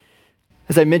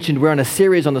As I mentioned, we're on a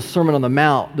series on the Sermon on the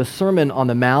Mount. The Sermon on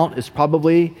the Mount is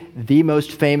probably the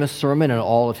most famous sermon in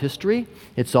all of history.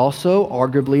 It's also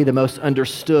arguably the most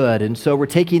understood. And so we're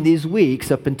taking these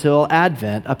weeks up until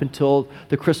Advent, up until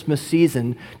the Christmas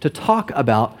season, to talk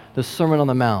about the Sermon on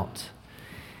the Mount.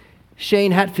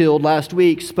 Shane Hatfield last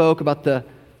week spoke about the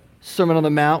Sermon on the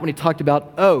Mount when he talked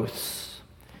about oaths.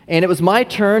 And it was my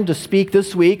turn to speak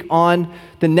this week on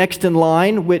the next in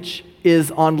line, which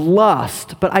is on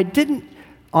lust. But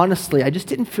honestly, I just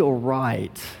didn't feel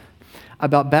right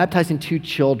about baptizing two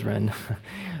children,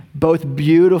 both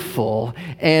beautiful,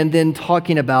 and then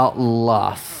talking about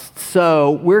lust.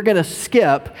 So we're going to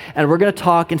skip, and we're going to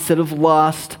talk, instead of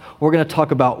lust, we're going to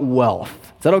talk about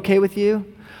wealth. Is that okay with you?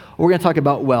 We're going to talk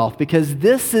about wealth, because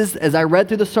this is, as I read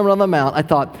through the Sermon on the Mount, I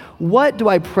thought, what do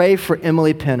I pray for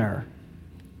Emily Penner?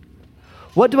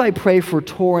 What do I pray for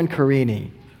Tor and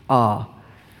Karini?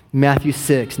 Matthew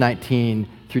 6:19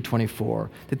 through 24,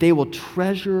 that they will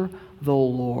treasure the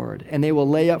Lord, and they will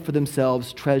lay up for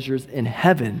themselves treasures in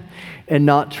heaven and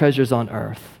not treasures on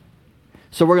earth.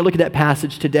 So we're going to look at that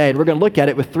passage today, and we're going to look at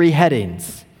it with three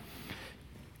headings.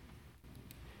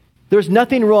 There's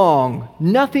nothing wrong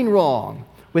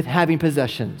with having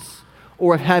possessions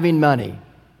or of having money.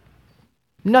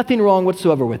 Nothing wrong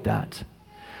whatsoever with that.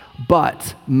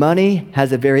 But money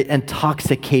has a very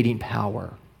intoxicating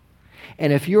power.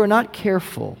 And if you are not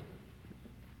careful,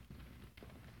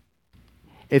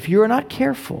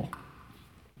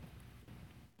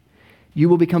 you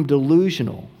will become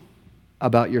delusional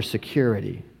about your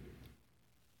security.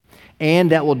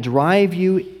 And that will drive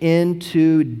you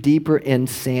into deeper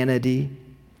insanity.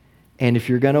 And if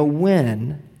you're going to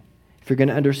win, if you're going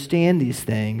to understand these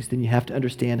things, then you have to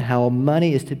understand how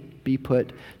money is to be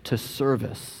put to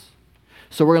service.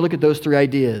 So we're going to look at those three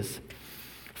ideas.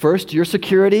 First, your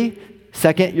security.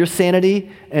 Second, your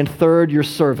sanity. And third, your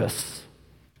service.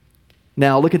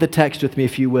 Now, look at the text with me,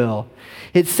 if you will.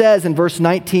 It says in verse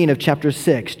 19 of chapter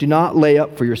 6, do not lay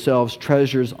up for yourselves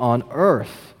treasures on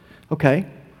earth. Okay,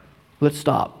 let's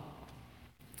stop.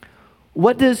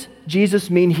 What does Jesus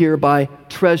mean here by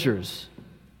treasures?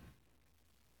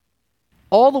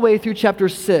 All the way through chapter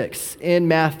 6 in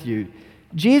Matthew,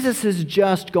 Jesus has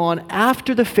just gone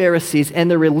after the Pharisees and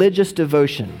their religious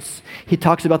devotions. He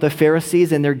talks about the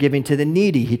Pharisees and their giving to the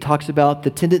needy. He talks about the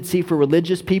tendency for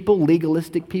religious people,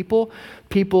 legalistic people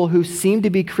who seem to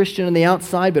be Christian on the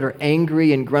outside but are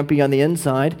angry and grumpy on the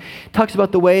inside. He talks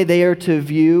about the way they are to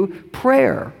view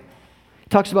prayer. He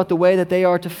talks about the way that they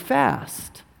are to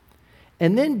fast.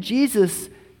 And then Jesus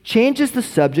changes the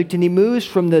subject, and he moves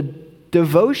from the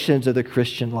devotions of the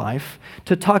Christian life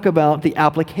to talk about the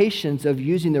applications of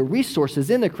using the resources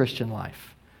in the Christian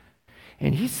life.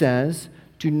 And he says,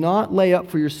 do not lay up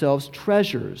for yourselves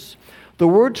treasures. The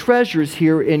word treasures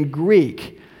here in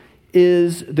Greek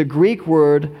is the Greek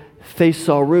word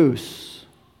thesaurus.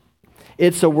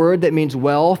 It's a word that means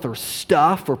wealth or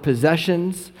stuff or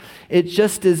possessions. It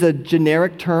just is a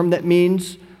generic term that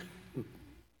means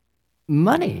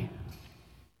money,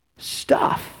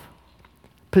 stuff,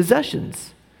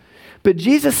 possessions. But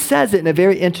Jesus says it in a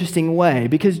very interesting way,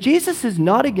 because Jesus is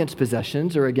not against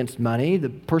possessions or against money. The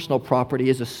personal property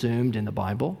is assumed in the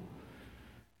Bible.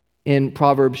 In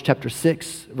Proverbs chapter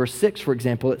 6, verse 6, for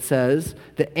example, it says,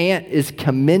 the ant is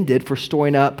commended for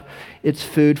storing up its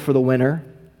food for the winter.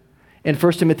 In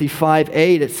 1 Timothy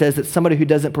 5:8, it says that somebody who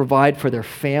doesn't provide for their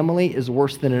family is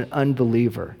worse than an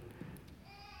unbeliever.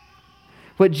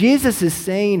 What Jesus is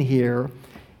saying here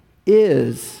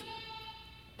is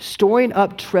storing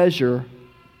up treasure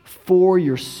for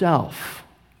yourself.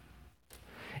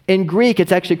 In Greek,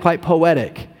 it's actually quite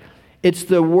poetic. It's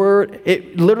the word,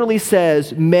 it literally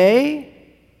says, me,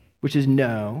 which is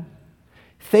no,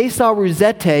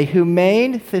 thesauruzete,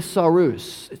 humain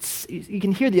thesaurus. You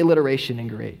can hear the alliteration in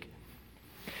Greek.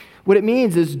 What it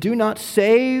means is do not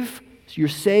save your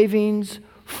savings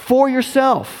for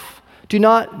yourself. Do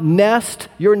not nest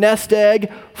your nest egg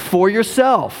for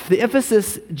yourself. The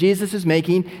emphasis Jesus is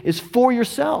making is for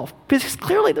yourself, because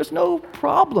clearly there's no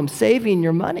problem saving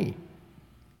your money.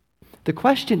 The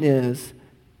question is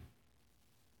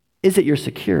it your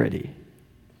security?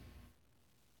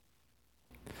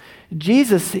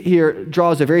 Jesus here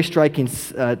draws a very striking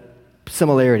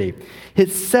similarity.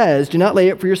 It says, do not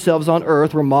lay up for yourselves on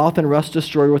earth where moth and rust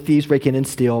destroy, where thieves break in and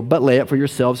steal, but lay up for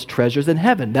yourselves treasures in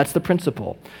heaven. That's the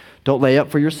principle. Don't lay up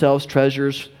for yourselves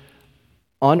treasures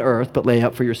on earth, but lay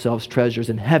up for yourselves treasures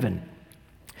in heaven.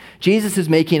 Jesus is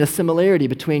making a similarity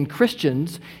between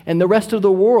Christians and the rest of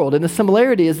the world, and the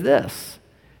similarity is this.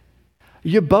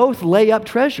 You both lay up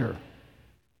treasure.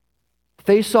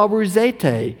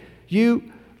 Thesauruzete.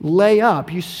 You lay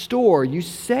up, you store, you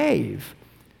save.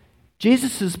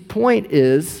 Jesus' point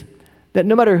is that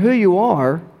no matter who you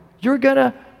are, you're going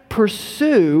to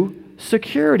pursue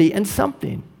security in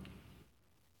something.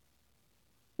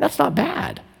 That's not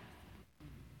bad.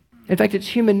 In fact, it's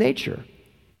human nature.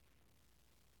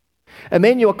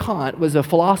 Immanuel Kant was a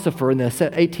philosopher in the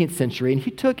 18th century, and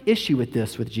he took issue with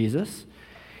this with Jesus.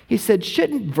 He said,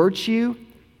 shouldn't virtue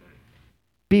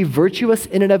be virtuous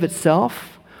in and of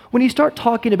itself? When you start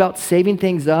talking about saving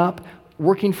things up,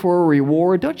 working for a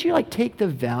reward, don't you take the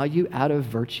value out of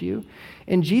virtue?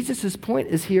 And Jesus' point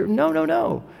is here,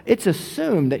 no. It's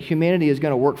assumed that humanity is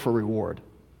going to work for reward.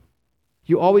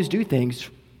 You always do things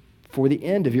for the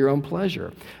end of your own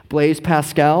pleasure. Blaise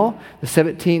Pascal, the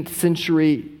 17th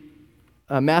century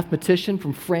mathematician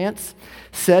from France,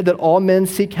 said that all men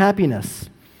seek happiness.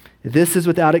 This is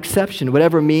without exception.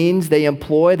 Whatever means they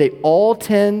employ, they all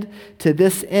tend to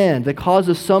this end. The cause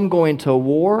of some going to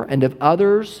war and of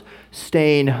others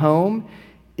staying home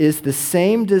is the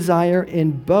same desire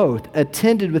in both,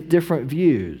 attended with different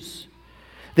views.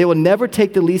 They will never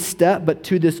take the least step but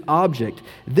to this object.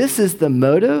 This is the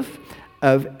motive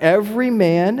of every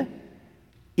man,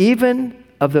 even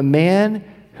of the man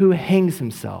who hangs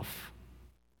himself.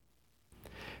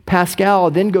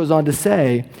 Pascal then goes on to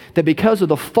say that because of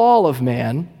the fall of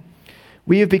man,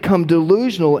 we have become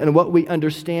delusional in what we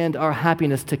understand our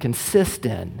happiness to consist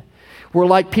in. We're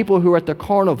like people who are at the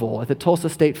carnival, at the Tulsa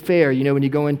State Fair, when you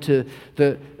go into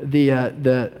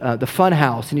the fun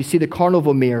house and you see the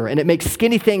carnival mirror, and it makes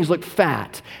skinny things look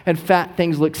fat and fat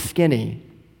things look skinny.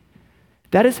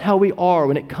 That is how we are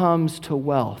when it comes to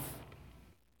wealth.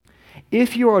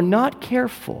 If you are not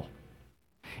careful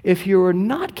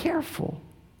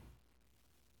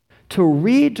to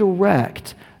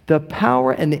redirect the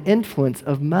power and the influence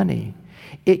of money,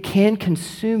 it can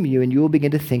consume you, and you will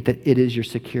begin to think that it is your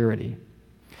security.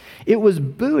 It was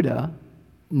Buddha,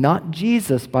 not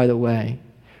Jesus, by the way,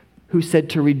 who said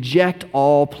to reject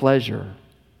all pleasure.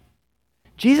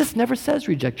 Jesus never says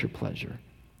reject your pleasure.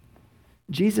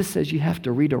 Jesus says you have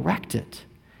to redirect it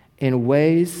in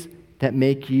ways that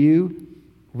make you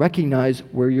recognize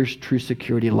where your true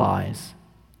security lies.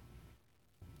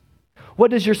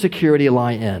 What does your security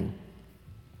lie in?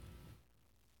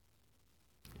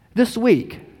 This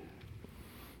week,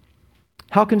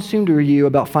 how consumed are you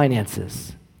about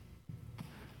finances?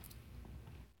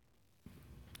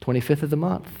 25th of the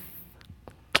month.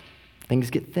 Things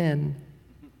get thin.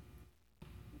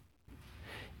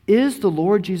 Is the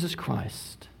Lord Jesus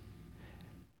Christ,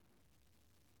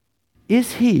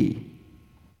 is He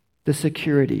the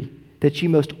security that you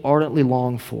most ardently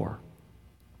long for?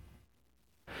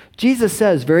 Jesus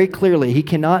says very clearly, He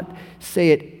cannot say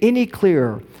it any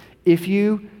clearer, if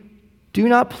you do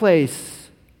not place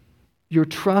your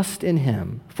trust in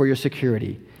Him for your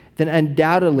security, then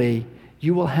undoubtedly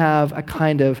you will have a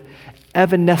kind of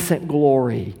evanescent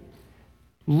glory,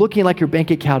 looking like your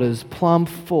bank account is plumb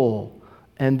full.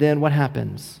 And then what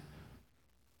happens?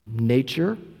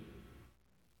 Nature,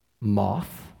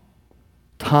 moth,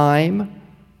 time,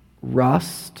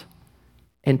 rust,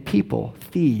 and people,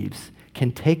 thieves,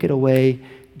 can take it away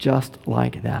just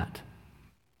like that.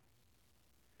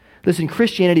 Listen,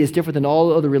 Christianity is different than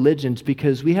all other religions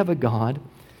because we have a God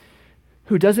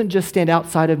who doesn't just stand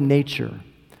outside of nature,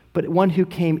 but one who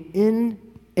came in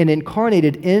and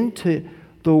incarnated into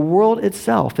the world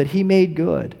itself that He made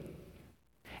good.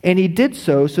 And He did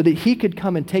so that He could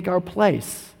come and take our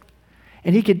place.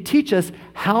 And He could teach us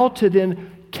how to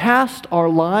then cast our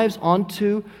lives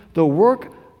onto the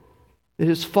work that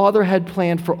His Father had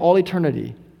planned for all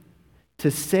eternity,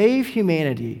 to save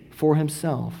humanity for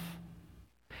Himself.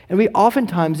 And we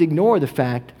oftentimes ignore the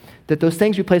fact that those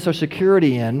things we place our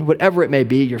security in, whatever it may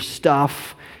be, your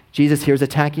stuff, Jesus here is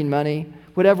attacking money,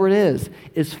 whatever it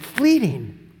is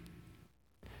fleeting.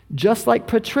 Just like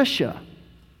Patricia,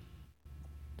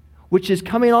 which is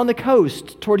coming on the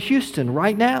coast toward Houston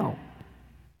right now.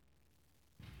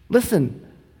 Listen,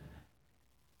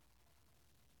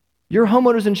 your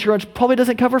homeowner's insurance probably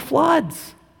doesn't cover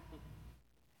floods.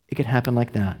 It can happen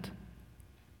like that.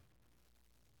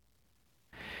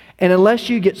 And unless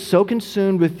you get so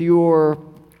consumed with your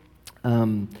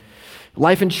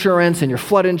life insurance and your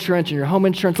flood insurance and your home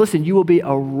insurance, listen, you will be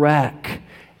a wreck.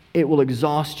 It will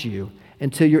exhaust you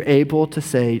until you're able to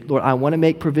say, Lord, I want to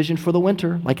make provision for the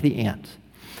winter like the ant,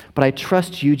 but I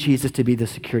trust you, Jesus, to be the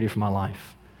security for my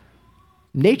life.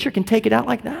 Nature can take it out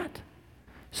like that.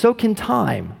 So can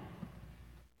time.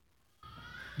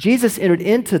 Jesus entered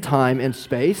into time and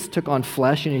space, took on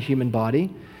flesh in a human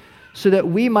body, so that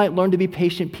we might learn to be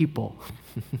patient people,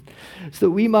 so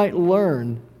that we might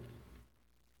learn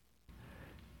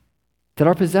that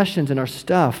our possessions and our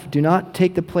stuff do not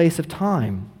take the place of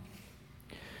time.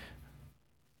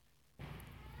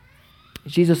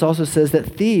 Jesus also says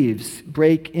that thieves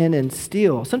break in and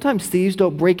steal. Sometimes thieves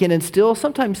don't break in and steal.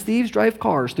 Sometimes thieves drive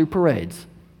cars through parades.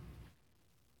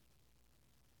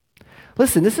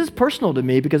 Listen, this is personal to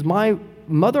me because my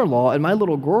mother-in-law and my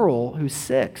little girl, who's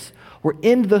 6, were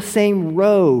in the same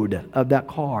road of that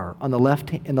car in the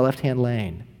left-hand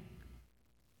lane.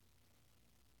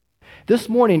 This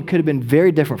morning could have been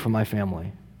very different for my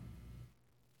family.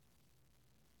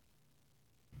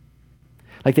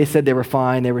 Like they said they were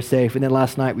fine, they were safe, and then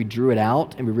last night we drew it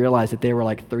out and we realized that they were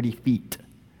like 30 feet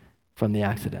from the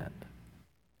accident.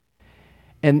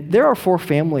 And there are 4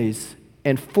 families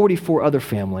and 44 other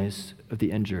families of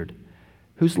the injured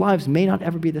whose lives may not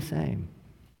ever be the same.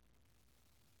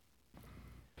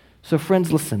 So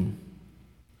friends, listen.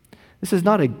 This is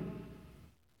not an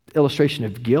illustration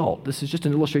of guilt. This is just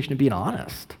an illustration of being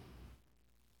honest.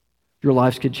 Your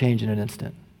lives could change in an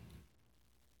instant.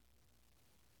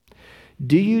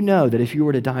 Do you know that if you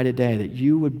were to die today, that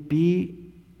you would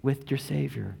be with your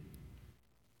Savior?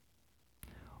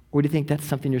 Or do you think that's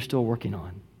something you're still working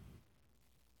on?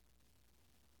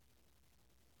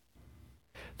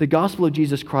 The gospel of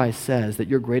Jesus Christ says that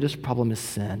your greatest problem is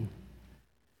sin.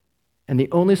 And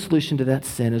the only solution to that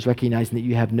sin is recognizing that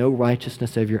you have no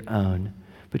righteousness of your own,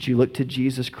 but you look to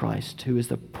Jesus Christ, who is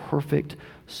the perfect,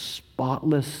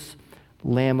 spotless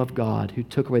Lamb of God who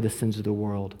took away the sins of the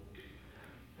world,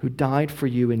 who died for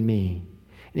you and me.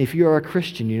 And if you are a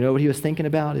Christian, you know what he was thinking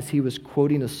about as he was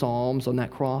quoting the Psalms on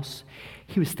that cross?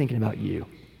 He was thinking about you.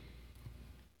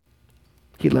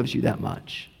 He loves you that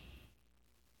much.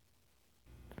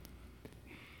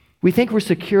 We think we're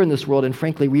secure in this world, and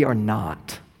frankly, we are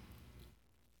not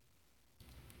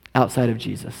outside of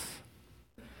Jesus.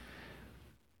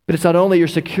 But it's not only your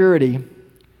security,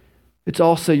 it's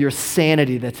also your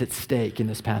sanity that's at stake in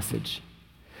this passage.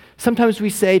 Sometimes we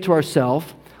say to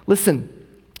ourselves, listen,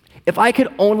 if I could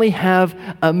only have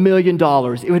 $1 million,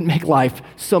 it would make life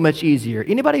so much easier.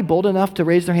 Anybody bold enough to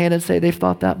raise their hand and say they've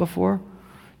thought that before?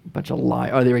 A bunch of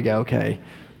lies. Oh, there we go. Okay.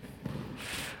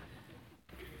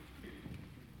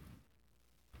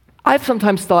 I've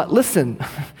sometimes thought, listen,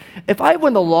 if I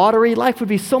won the lottery, life would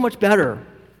be so much better.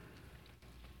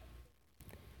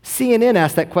 CNN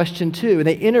asked that question too, and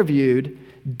they interviewed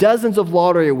dozens of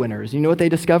lottery winners. You know what they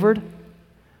discovered?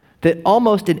 That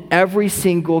almost in every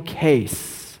single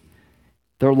case,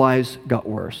 their lives got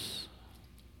worse.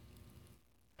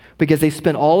 Because they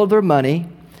spent all of their money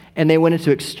and they went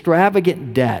into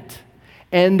extravagant debt.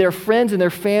 And their friends and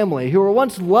their family, who were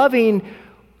once loving,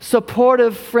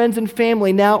 supportive friends and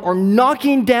family, now are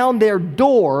knocking down their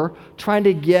door trying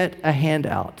to get a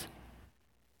handout.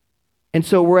 And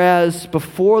so whereas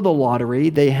before the lottery,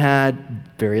 they had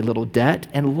very little debt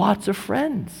and lots of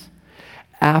friends,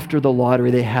 after the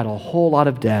lottery, they had a whole lot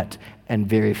of debt and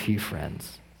very few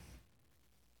friends.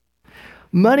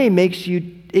 Money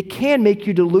can make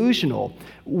you delusional.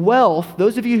 Wealth,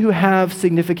 those of you who have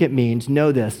significant means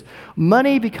know this.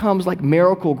 Money becomes like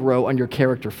Miracle-Gro on your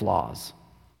character flaws.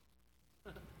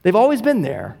 They've always been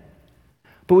there.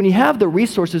 But when you have the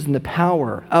resources and the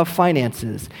power of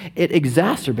finances, it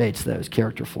exacerbates those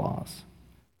character flaws.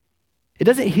 It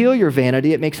doesn't heal your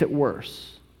vanity, it makes it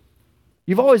worse.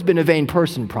 You've always been a vain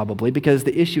person, probably, because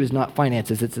the issue is not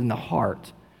finances, it's in the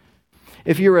heart.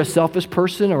 If you're a selfish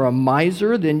person or a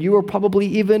miser, then you are probably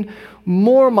even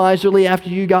more miserly after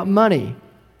you got money.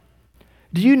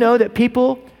 Do you know that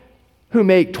people who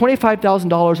make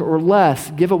 $25,000 or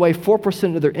less give away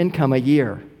 4% of their income a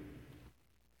year?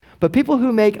 But people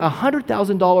who make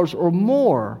 $100,000 or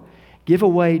more give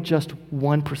away just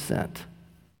 1%.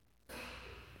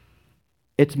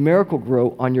 It's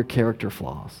Miracle-Gro on your character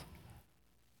flaws.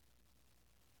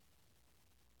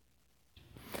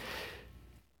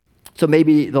 So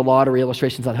maybe the lottery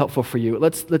illustration is not helpful for you.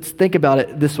 Let's think about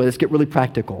it this way. Let's get really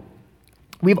practical.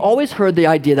 We've always heard the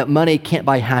idea that money can't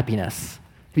buy happiness.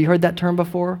 Have you heard that term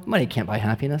before? Money can't buy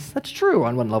happiness. That's true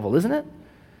on one level, isn't it?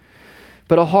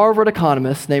 But a Harvard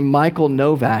economist named Michael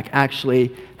Novak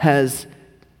actually has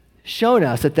shown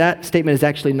us that that statement is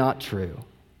actually not true.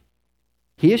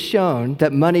 He has shown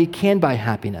that money can buy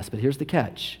happiness, but here's the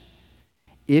catch.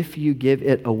 If you give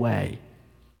it away.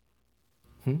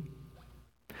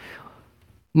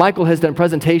 Michael has done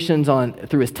presentations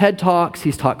through his TED Talks.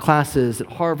 He's taught classes at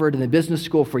Harvard and the business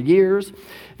school for years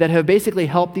that have basically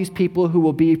helped these people who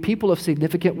will be people of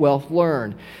significant wealth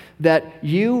learn that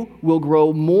you will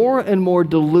grow more and more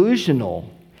delusional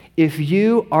if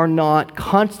you are not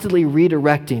constantly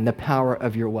redirecting the power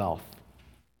of your wealth.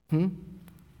 It's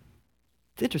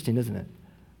interesting, isn't it?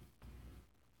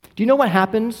 Do you know what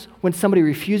happens when somebody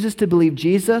refuses to believe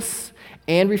Jesus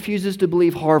and refuses to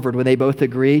believe Harvard when they both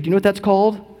agree? Do you know what that's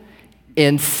called?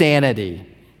 Insanity.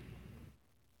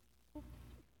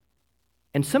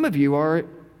 And some of you are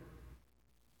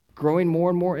growing more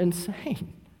and more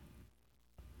insane.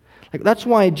 Like, that's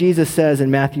why Jesus says in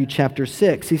Matthew chapter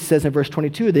 6, he says in verse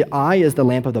 22, the eye is the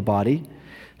lamp of the body.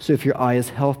 So if your eye is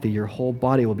healthy, your whole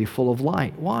body will be full of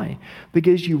light. Why?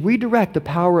 Because you redirect the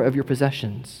power of your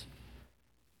possessions.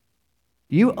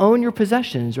 You own your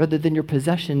possessions rather than your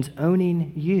possessions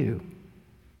owning you.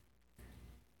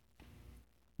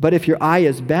 But if your eye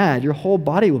is bad, your whole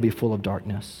body will be full of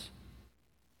darkness.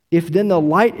 If then the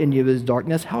light in you is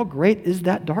darkness, how great is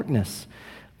that darkness?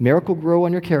 Miracle grow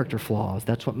on your character flaws.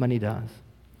 That's what money does.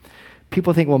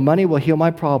 People think, well, money will heal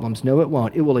my problems. No, it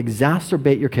won't. It will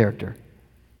exacerbate your character.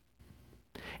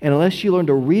 And unless you learn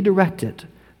to redirect it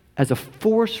as a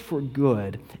force for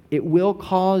good, it will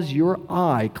cause your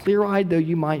eye, clear-eyed though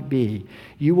you might be,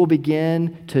 you will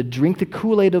begin to drink the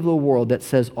Kool-Aid of the world that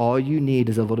says all you need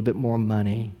is a little bit more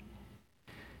money.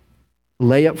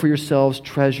 Lay up for yourselves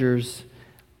treasures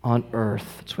on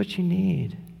earth. That's what you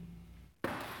need.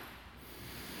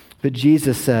 But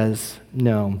Jesus says,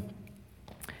 no.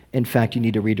 In fact, you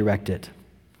need to redirect it.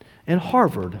 And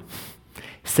Harvard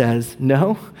says,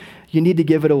 no, you need to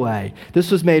give it away.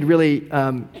 This was made really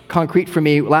concrete for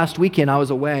me. Last weekend, I was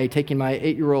away taking my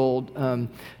 8-year-old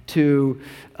to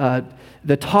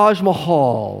the Taj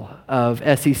Mahal of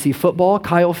SEC football,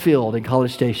 Kyle Field in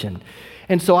College Station.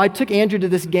 And so I took Andrew to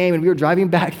this game, and we were driving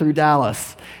back through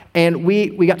Dallas. And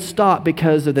we got stopped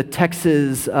because of the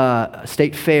Texas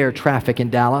State Fair traffic in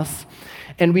Dallas.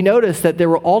 And we noticed that there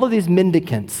were all of these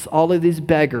mendicants, all of these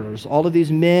beggars, all of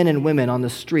these men and women on the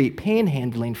street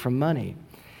panhandling for money.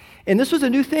 And this was a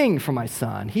new thing for my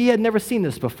son. He had never seen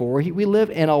this before. We live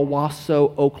in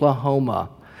Owasso, Oklahoma.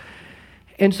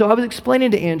 And so I was explaining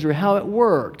to Andrew how it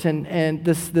worked and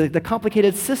the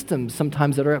complicated systems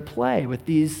sometimes that are at play with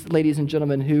these ladies and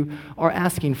gentlemen who are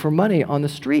asking for money on the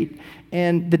street,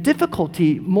 and the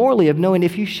difficulty morally of knowing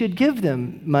if you should give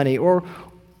them money or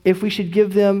if we should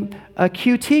give them a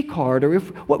QT card or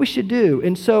what we should do.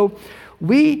 And so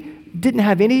we didn't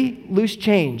have any loose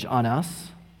change on us,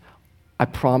 I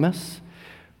promise.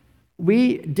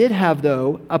 We did have,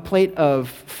 though, a plate of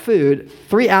food,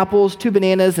 3 apples, 2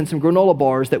 bananas, and some granola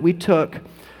bars that we took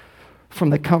from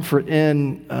the Comfort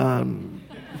Inn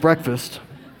breakfast.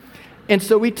 And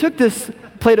so we took this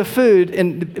plate of food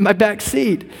in my back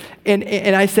seat,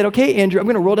 and I said, okay, Andrew, I'm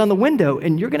going to roll down the window,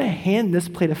 and you're going to hand this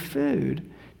plate of food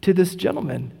to this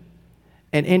gentleman.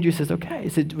 And Andrew says, okay. He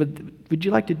said, would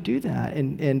you like to do that?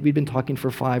 And we'd been talking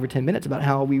for 5 or 10 minutes about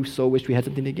how we so wished we had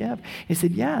something to give. He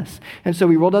said, yes. And so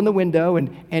we rolled down the window,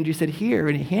 and Andrew said, here.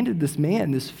 And he handed this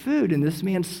man this food. And this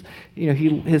man's,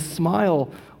 his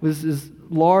smile was as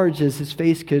large as his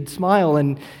face could smile.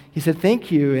 And he said,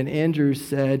 thank you. And Andrew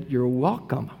said, you're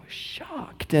welcome. I was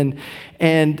shocked. And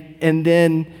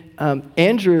then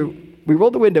Andrew, we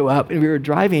rolled the window up and we were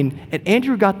driving, and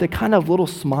Andrew got the kind of little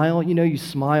smile, you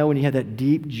smile when you have that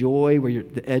deep joy where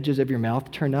the edges of your mouth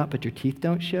turn up but your teeth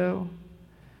don't show.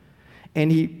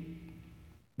 And he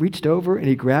reached over and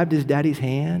he grabbed his daddy's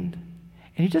hand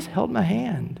and he just held my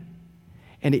hand.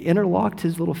 And he interlocked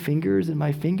his little fingers in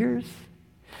my fingers.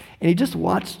 And he just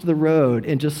watched the road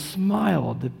and just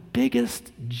smiled, the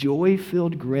biggest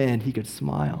joy-filled grin he could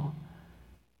smile.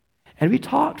 And we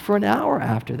talked for an hour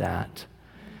after that.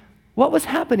 What was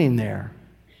happening there?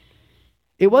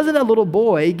 It wasn't a little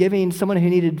boy giving someone who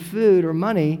needed food or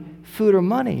money.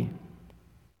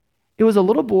 It was a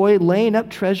little boy laying up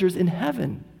treasures in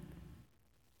heaven.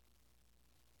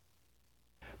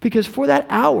 Because for that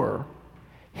hour,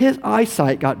 his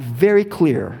eyesight got very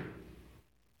clear.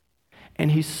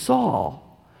 And he saw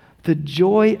the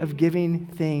joy of giving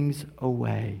things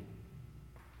away.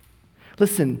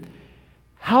 Listen,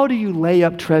 how do you lay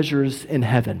up treasures in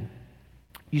heaven?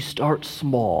 You start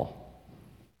small.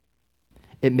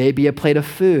 It may be a plate of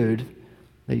food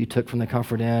that you took from the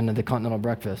Comfort Inn and the Continental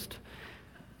Breakfast.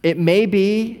 It may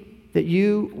be that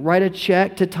you write a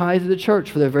check to tithe to the church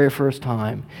for the very first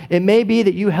time. It may be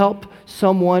that you help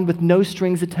someone with no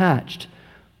strings attached.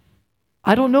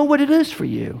 I don't know what it is for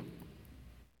you,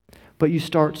 but you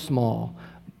start small.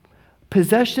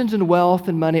 Possessions and wealth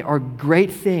and money are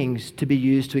great things to be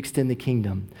used to extend the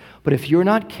kingdom. But if you're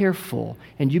not careful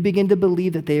and you begin to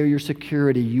believe that they are your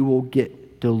security, you will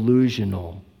get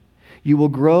delusional. You will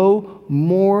grow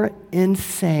more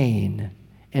insane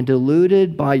and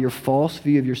deluded by your false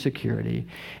view of your security.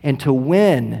 And to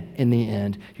win in the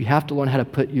end, you have to learn how to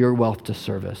put your wealth to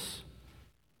service.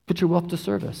 Put your wealth to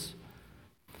service.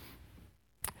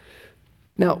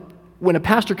 Now, when a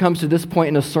pastor comes to this point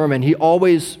in a sermon, he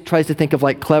always tries to think of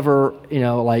like clever,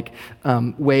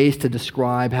 ways to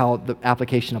describe how the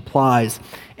application applies.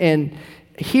 And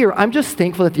here, I'm just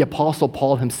thankful that the Apostle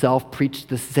Paul himself preached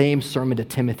the same sermon to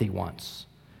Timothy once.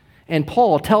 And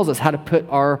Paul tells us how to put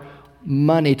our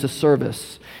money to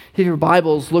service. If you have your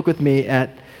Bibles, look with me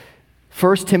at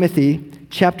 1 Timothy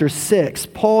chapter 6.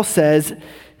 Paul says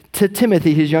to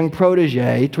Timothy, his young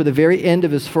protege, toward the very end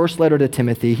of his first letter to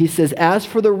Timothy, he says, "As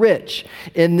for the rich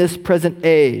in this present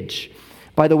age,"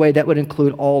 by the way, that would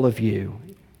include all of you.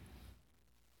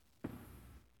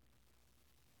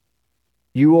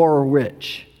 You are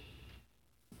rich.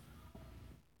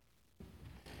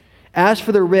 "As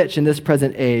for the rich in this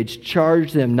present age,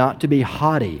 charge them not to be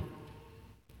haughty."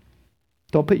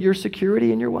 Don't put your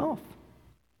security in your wealth.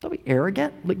 Don't be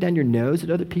arrogant. Look down your nose at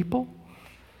other people.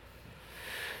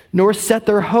 "Nor set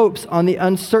their hopes on the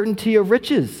uncertainty of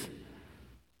riches,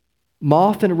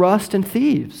 moth and rust and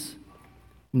thieves,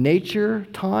 nature,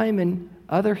 time, and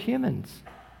other humans.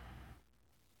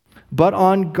 But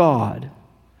on God,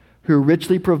 who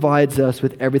richly provides us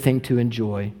with everything to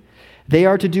enjoy. They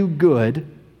are to do good,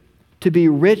 to be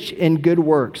rich in good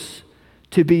works,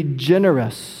 to be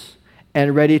generous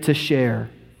and ready to share."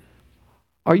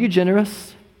 Are you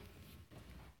generous?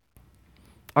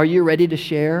 Are you ready to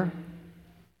share?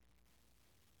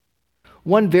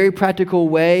 One very practical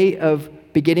way of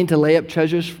beginning to lay up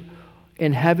treasures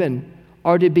in heaven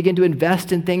are to begin to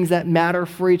invest in things that matter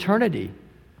for eternity.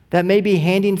 That may be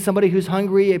handing somebody who's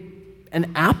hungry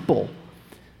an apple.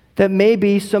 That may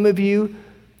be some of you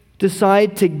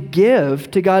decide to give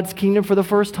to God's kingdom for the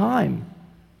first time.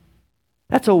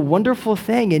 That's a wonderful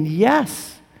thing. And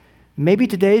yes, maybe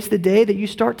today's the day that you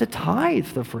start to tithe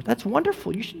the first. That's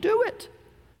wonderful. You should do it.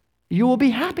 You will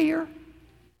be happier.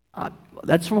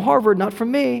 That's from Harvard, not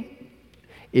from me.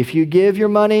 If you give your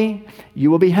money, you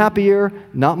will be happier.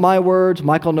 Not my words.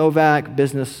 Michael Novak,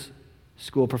 business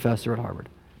school professor at Harvard.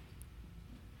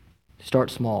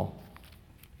 Start small.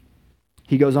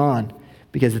 He goes on,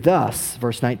 because thus,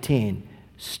 verse 19,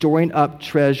 storing up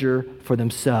treasure for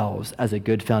themselves as a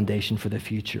good foundation for the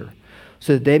future,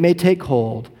 so that they may take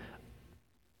hold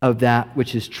of that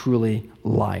which is truly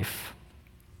life.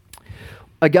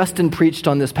 Augustine preached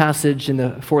on this passage in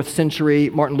the 4th century.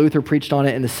 Martin Luther preached on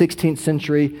it in the 16th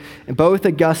century. And both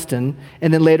Augustine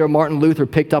and then later Martin Luther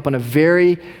picked up on a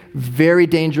very, very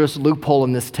dangerous loophole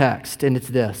in this text. And it's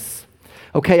this.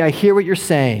 Okay, I hear what you're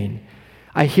saying.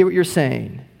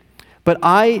 But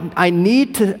I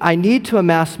need to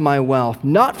amass my wealth,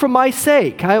 not for my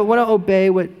sake. I want to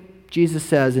obey what Jesus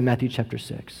says in Matthew chapter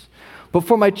 6, but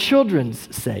for my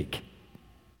children's sake.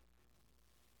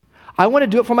 I want to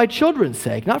do it for my children's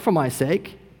sake, not for my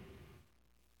sake.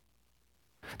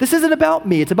 This isn't about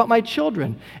me, it's about my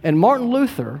children. And Martin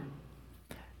Luther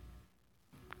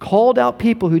called out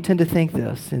people who tend to think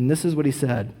this, and this is what he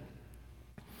said.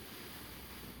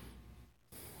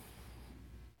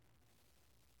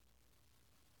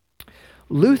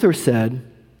 Luther said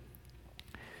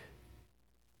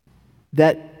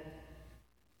that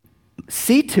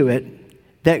see to it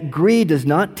that greed does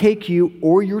not take you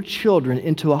or your children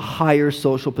into a higher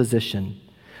social position,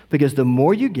 because the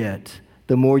more you get,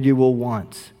 the more you will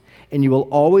want, and you will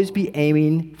always be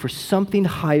aiming for something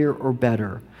higher or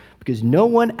better, because no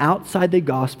one outside the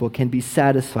gospel can be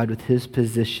satisfied with his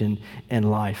position in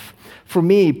life. For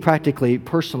me, practically,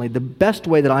 personally, the best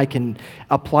way that I can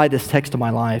apply this text to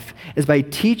my life is by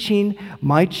teaching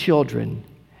my children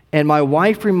and my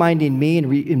wife reminding me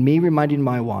and me reminding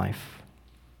my wife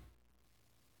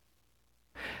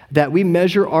that we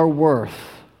measure our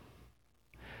worth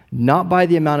not by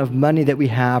the amount of money that we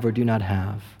have or do not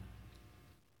have,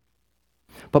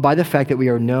 but by the fact that we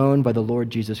are known by the Lord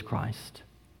Jesus Christ.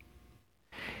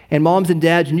 And moms and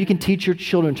dads, when you can teach your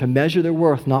children to measure their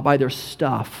worth not by their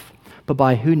stuff, but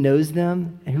by who knows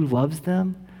them and who loves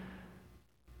them,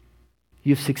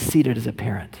 you've succeeded as a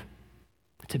parent.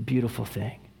 It's a beautiful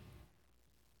thing.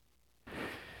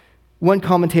 One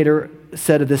commentator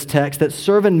said of this text that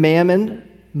serving mammon,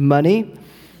 money,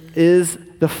 is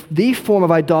the form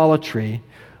of idolatry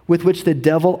with which the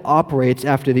devil operates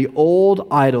after the old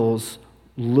idols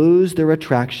lose their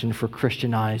attraction for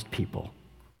Christianized people.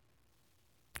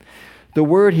 The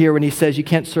word here, when he says you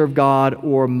can't serve God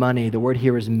or money, the word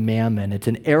here is mammon. It's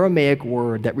an Aramaic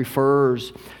word that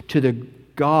refers to the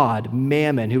god,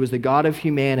 Mammon, who was the god of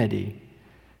humanity.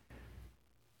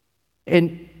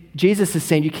 And Jesus is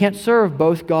saying you can't serve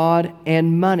both God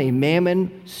and money.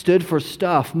 Mammon stood for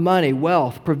stuff, money,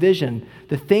 wealth, provision,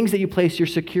 the things that you place your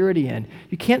security in.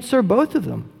 You can't serve both of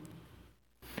them.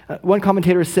 One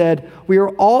commentator said, "We are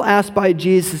all asked by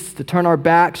Jesus to turn our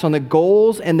backs on the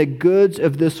goals and the goods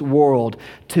of this world,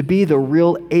 to be the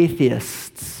real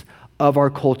atheists of our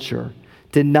culture,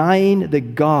 denying the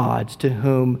gods to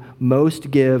whom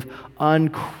most give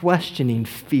unquestioning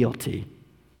fealty."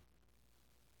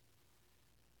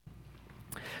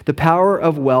 The power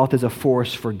of wealth is a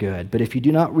force for good, but if you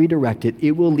do not redirect it,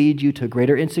 it will lead you to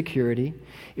greater insecurity.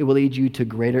 It will lead you to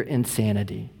greater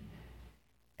insanity.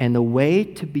 And the way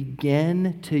to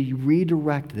begin to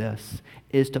redirect this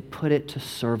is to put it to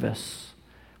service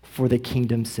for the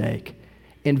kingdom's sake,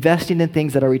 investing in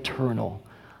things that are eternal,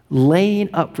 laying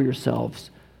up for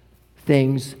yourselves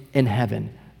things in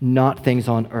heaven, not things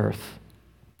on earth.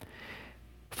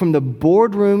 From the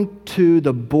boardroom to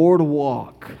the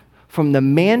boardwalk, from the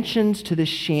mansions to the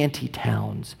shanty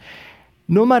towns,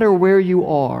 no matter where you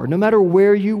are, no matter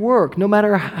where you work, no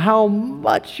matter how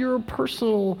much your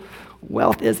personal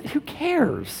wealth is, who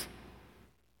cares?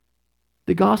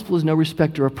 The gospel is no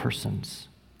respecter of persons.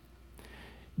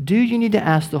 Do you need to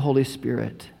ask the Holy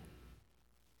Spirit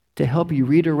to help you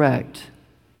redirect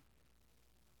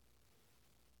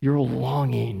your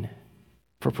longing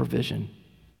for provision?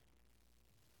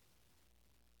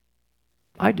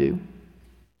 I do.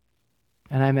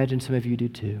 And I imagine some of you do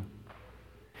too.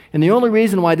 And the only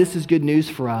reason why this is good news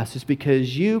for us is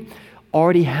because you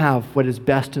already have what is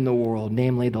best in the world,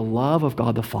 namely the love of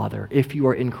God the Father, if you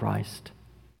are in Christ.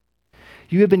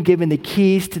 You have been given the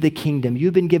keys to the kingdom.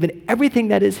 You've been given everything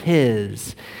that is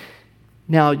His.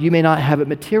 Now, you may not have it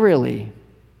materially.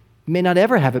 You may not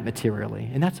ever have it materially,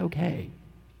 and that's okay.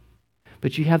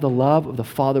 But you have the love of the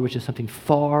Father, which is something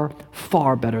far,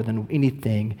 far better than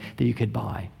anything that you could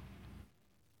buy.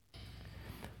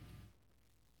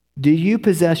 Do you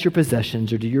possess your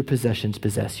possessions, or do your possessions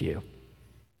possess you?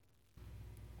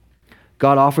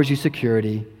 God offers you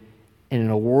security, and in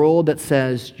a world that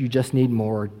says you just need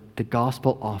more, the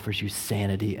gospel offers you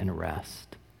sanity and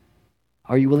rest.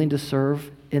 Are you willing to serve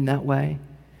in that way?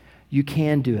 You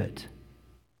can do it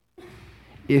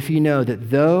if you know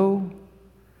that though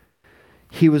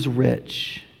He was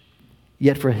rich,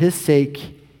 yet for His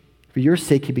sake, for your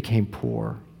sake, He became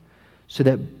poor, so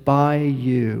that by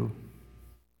you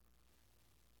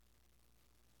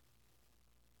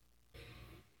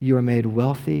you are made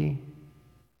wealthy,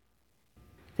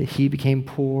 that He became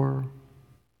poor,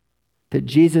 that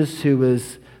Jesus, who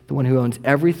is the one who owns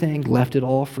everything, left it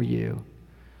all for you,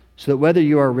 so that whether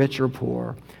you are rich or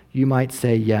poor, you might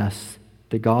say, yes,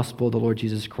 the gospel of the Lord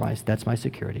Jesus Christ, that's my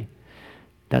security,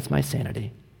 that's my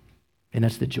sanity, and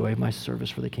that's the joy of my service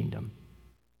for the kingdom.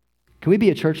 Can we be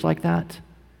a church like that?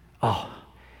 Oh,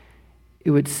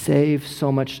 it would save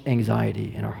so much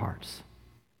anxiety in our hearts.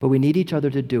 But we need each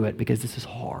other to do it because this is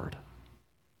hard.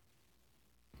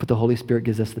 But the Holy Spirit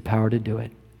gives us the power to do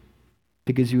it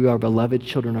because you are beloved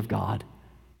children of God.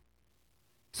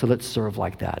 So let's serve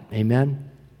like that. Amen?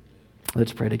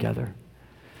 Let's pray together.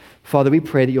 Father, we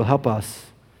pray that you'll help us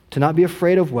to not be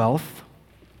afraid of wealth,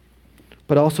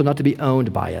 but also not to be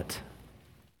owned by it.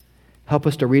 Help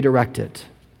us to redirect it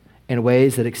in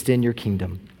ways that extend your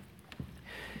kingdom.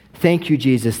 Thank you,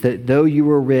 Jesus, that though you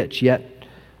were rich, yet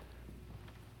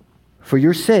for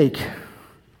your sake,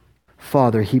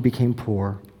 Father, He became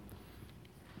poor,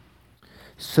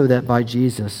 so that by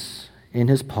Jesus, in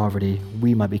His poverty,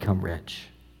 we might become rich.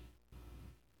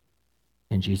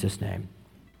 In Jesus' name,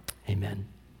 amen.